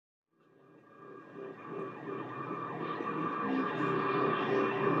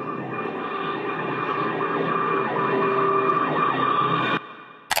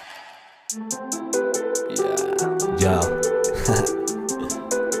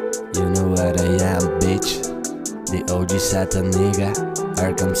You know what I am, bitch. The OG Satan nigga.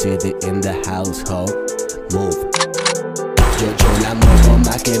 Arkham City in the household. Move. Yo la muevo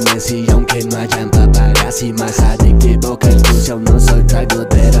más que Messi, aunque no hayan paparazzi. Más adictivo que el tuyo, no soy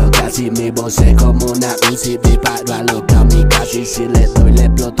tragotero casi. Mi voz es como una Uzi, disparo a los kamikaze. Si le doy le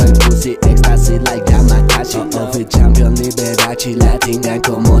exploto el pussy, éxtasis like Yamakashi. Oficial champion Liberace, la tingan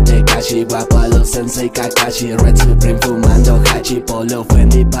como Tekashi. Guapo a los sensei Kakashi, Red Supreme fumando hachi. Polo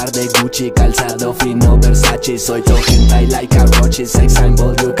Fendi, par de Gucci, calzado fino Versace. Soy to hentai like a Rochi, sex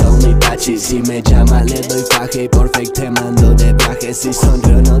symbol you call me Tachi. Si me llama le doy faje y por fake te mando de viaje. Si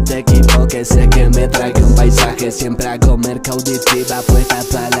sonrío no te equivoques, sé que me trague un paisaje. Siempre hago merca auditiva, puesta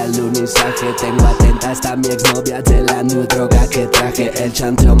para el alunizaje. Tengo atenta hasta mi exnovia de la new droga que traje. El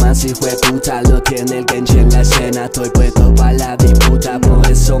chanteo más hijo de puta lo tiene el Kenshi en la escena. Estoy puesto para la disputa, por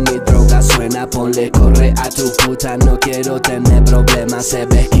eso mi droga suena. Ponle corre a tu puta, no quiero tener problemas. Se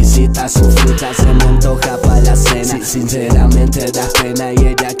ve exquisita su fruta, se me antoja para la cena. Sinceramente da pena y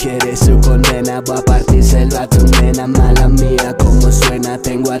ella quiere su condena. Voy a partírselo a tu nena, mala mía como suena.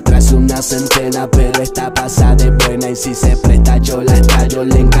 Tengo atrás una centena, pero esta pasa de buena. Y si se presta yo la estallo,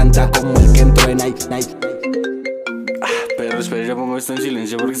 le encanta como el que entruena. Pero espera, yo pongo esto en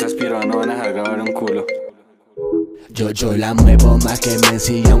silencio porque está aspirado, no van a dejar grabar un culo. Yo la muevo más que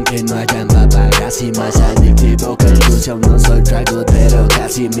Messi, aunque no hayan paparazzi. Más adictivo que el tuyo, no soy tragotero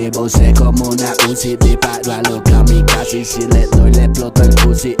casi. Mi voz es como una Uzi, disparo a los kamikaze. Si le doy le exploto el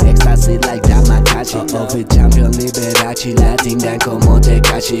pussy, éxtasis like Yamakashi. Oficial champion Liberace, la tingan como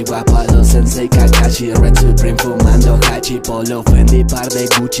Tekashi. Guapo a los sensei Kakashi, Red Supreme fumando hachi. Polo Fendi, par de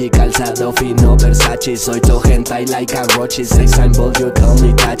Gucci, calzado fino Versace. Soy to hentai like a Rochi, sex symbol you call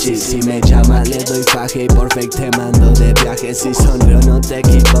me Tachi. Si me llama le doy faje y por fake te mando de viaje. Si sonrío no te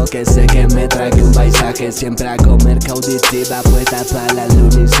equivoques, sé que me trague un paisaje. Siempre hago merca auditiva, puesta para el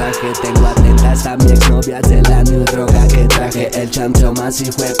alunizaje. Tengo atenta hasta mi exnovia de la new droga que traje. El chanteo más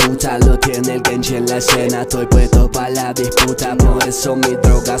hijo de puta lo tiene el Kenshi en la escena. Estoy puesto para la disputa, por eso mi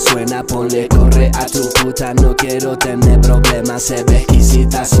droga suena. Ponle corre a tu puta, no quiero tener problemas. Se ve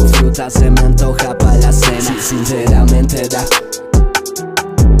exquisita su fruta, se me antoja para la cena. Sinceramente da.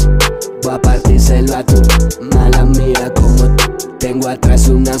 Voy a partírselo a tu mala mía como tengo atrás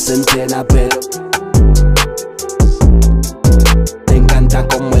una centena, pero me encanta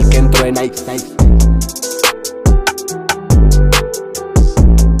como el que entruena.